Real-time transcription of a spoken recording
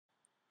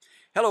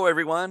Hello,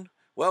 everyone.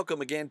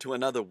 Welcome again to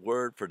another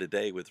Word for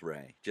Today with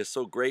Ray. Just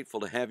so grateful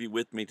to have you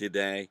with me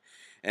today.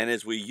 And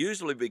as we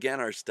usually begin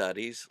our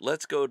studies,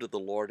 let's go to the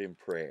Lord in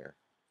prayer.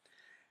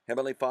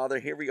 Heavenly Father,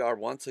 here we are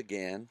once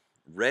again,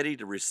 ready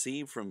to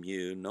receive from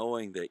you,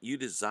 knowing that you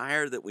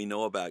desire that we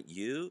know about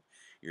you,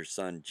 your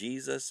Son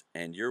Jesus,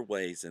 and your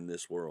ways in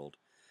this world.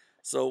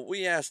 So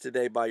we ask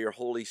today by your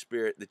Holy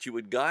Spirit that you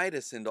would guide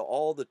us into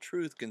all the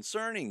truth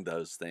concerning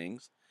those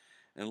things.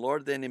 And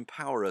Lord, then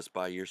empower us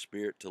by your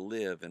Spirit to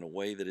live in a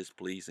way that is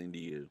pleasing to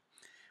you.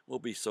 We'll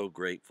be so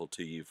grateful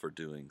to you for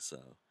doing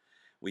so.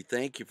 We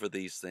thank you for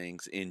these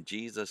things in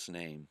Jesus'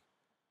 name.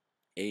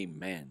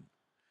 Amen.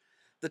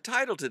 The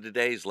title to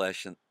today's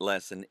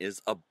lesson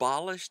is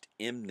Abolished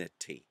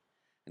Enmity,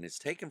 and it's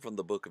taken from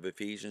the book of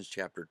Ephesians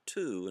chapter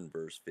 2 and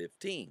verse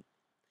 15.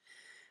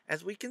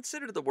 As we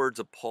consider the words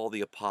of Paul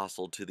the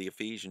Apostle to the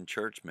Ephesian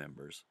church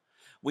members,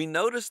 we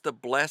notice the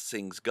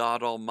blessings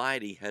God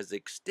Almighty has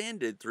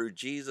extended through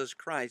Jesus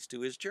Christ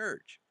to his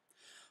church.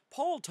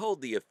 Paul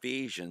told the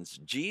Ephesians,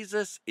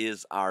 Jesus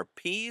is our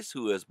peace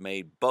who has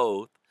made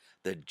both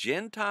the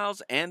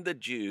Gentiles and the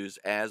Jews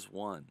as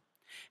one,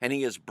 and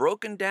he has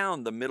broken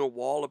down the middle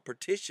wall of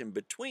partition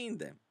between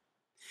them.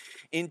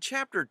 In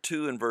chapter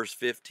 2 and verse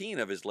 15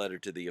 of his letter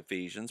to the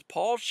Ephesians,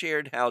 Paul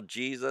shared how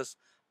Jesus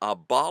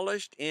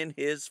abolished in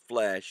his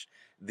flesh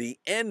the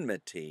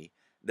enmity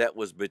that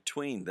was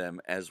between them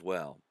as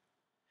well.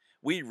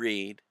 We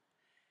read,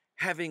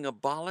 having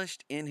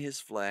abolished in his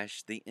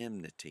flesh the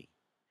enmity,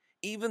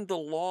 even the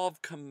law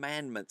of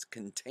commandments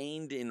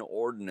contained in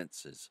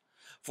ordinances,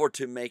 for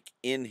to make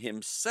in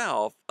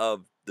himself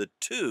of the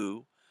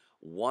two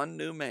one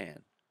new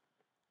man,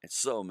 and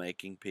so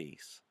making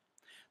peace.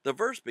 The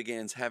verse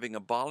begins, having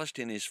abolished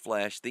in his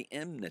flesh the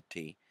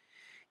enmity,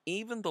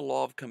 even the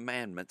law of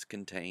commandments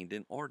contained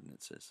in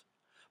ordinances.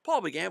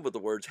 Paul began with the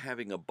words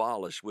having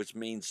abolished, which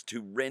means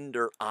to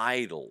render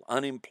idle,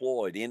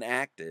 unemployed,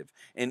 inactive,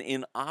 and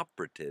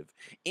inoperative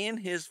in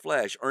his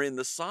flesh, or in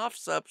the soft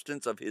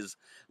substance of his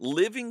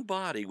living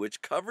body,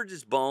 which covered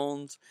his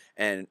bones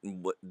and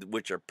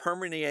which are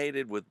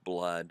permeated with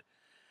blood.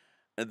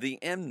 The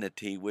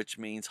enmity, which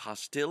means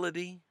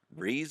hostility,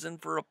 reason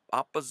for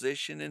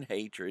opposition and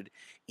hatred,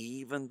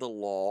 even the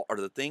law or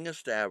the thing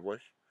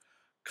established,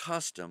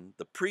 custom,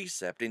 the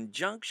precept,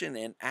 injunction,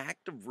 and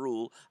active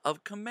rule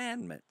of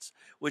commandments,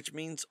 which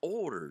means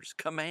orders,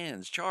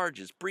 commands,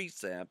 charges,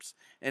 precepts,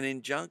 and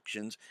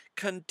injunctions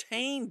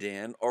contained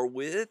in or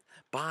with,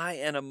 by,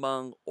 and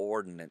among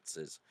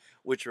ordinances,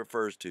 which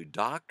refers to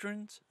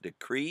doctrines,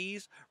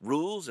 decrees,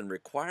 rules, and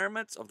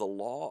requirements of the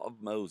law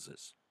of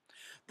Moses.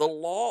 The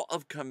law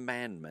of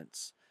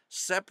commandments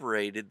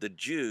separated the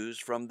Jews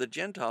from the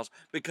Gentiles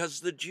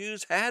because the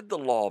Jews had the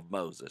law of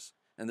Moses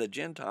and the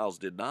Gentiles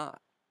did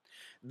not.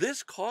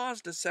 This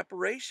caused a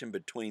separation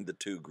between the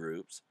two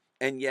groups,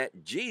 and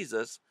yet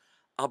Jesus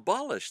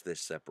abolished this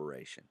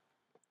separation.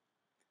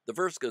 The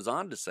verse goes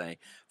on to say,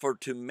 for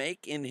to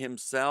make in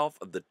himself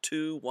of the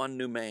two one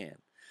new man,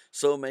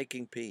 so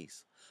making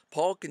peace.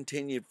 Paul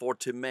continued, for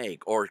to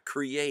make or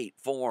create,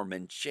 form,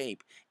 and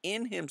shape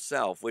in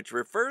himself, which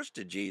refers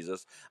to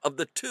Jesus, of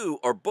the two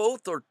or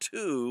both or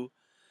two,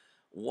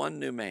 one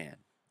new man,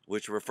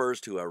 which refers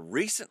to a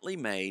recently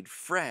made,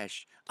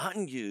 fresh,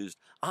 unused,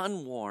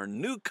 unworn,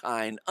 new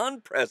kind,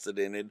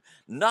 unprecedented,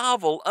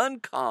 novel,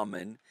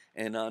 uncommon,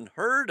 and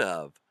unheard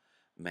of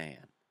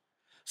man.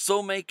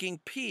 So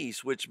making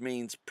peace, which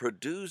means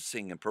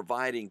producing and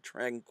providing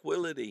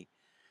tranquility,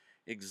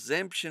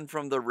 exemption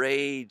from the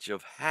rage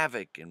of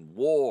havoc and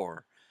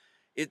war.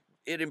 It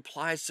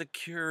implies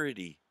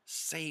security,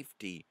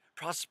 safety,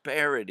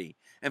 prosperity,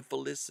 and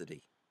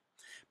felicity.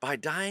 By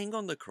dying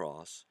on the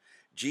cross,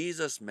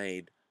 Jesus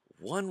made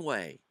one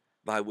way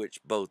by which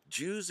both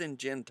Jews and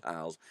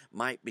Gentiles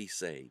might be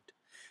saved.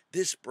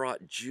 This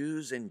brought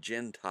Jews and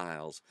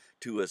Gentiles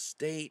to a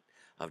state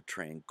of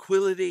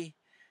tranquility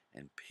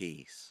and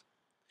peace.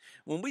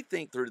 When we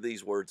think through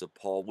these words of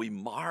Paul, we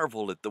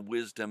marvel at the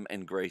wisdom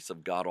and grace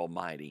of God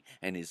Almighty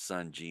and his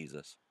Son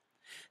Jesus.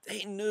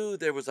 They knew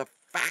there was a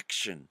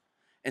faction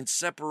and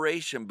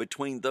separation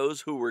between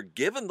those who were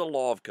given the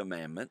law of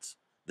commandments,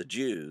 the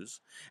Jews,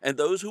 and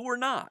those who were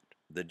not,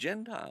 the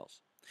Gentiles.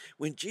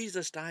 When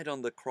Jesus died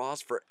on the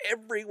cross for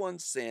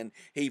everyone's sin,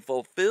 he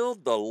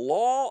fulfilled the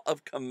law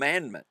of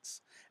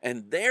commandments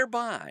and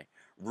thereby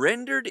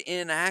rendered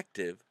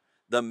inactive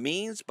the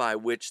means by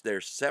which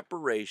their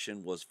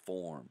separation was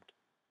formed.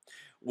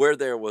 Where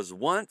there was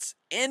once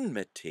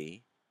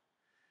enmity,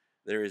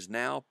 there is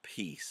now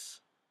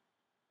peace.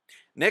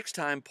 Next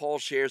time, Paul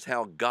shares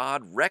how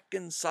God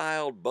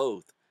reconciled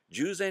both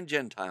Jews and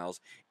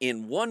Gentiles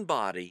in one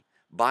body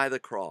by the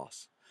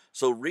cross.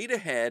 So read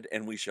ahead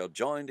and we shall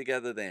join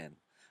together then.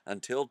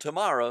 Until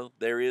tomorrow,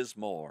 there is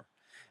more.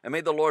 And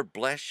may the Lord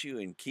bless you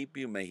and keep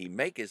you. May he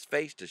make his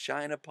face to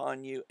shine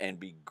upon you and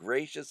be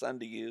gracious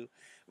unto you.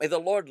 May the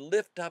Lord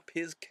lift up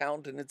his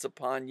countenance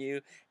upon you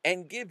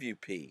and give you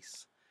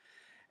peace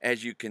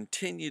as you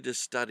continue to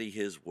study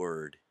his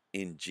word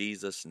in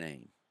Jesus'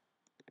 name.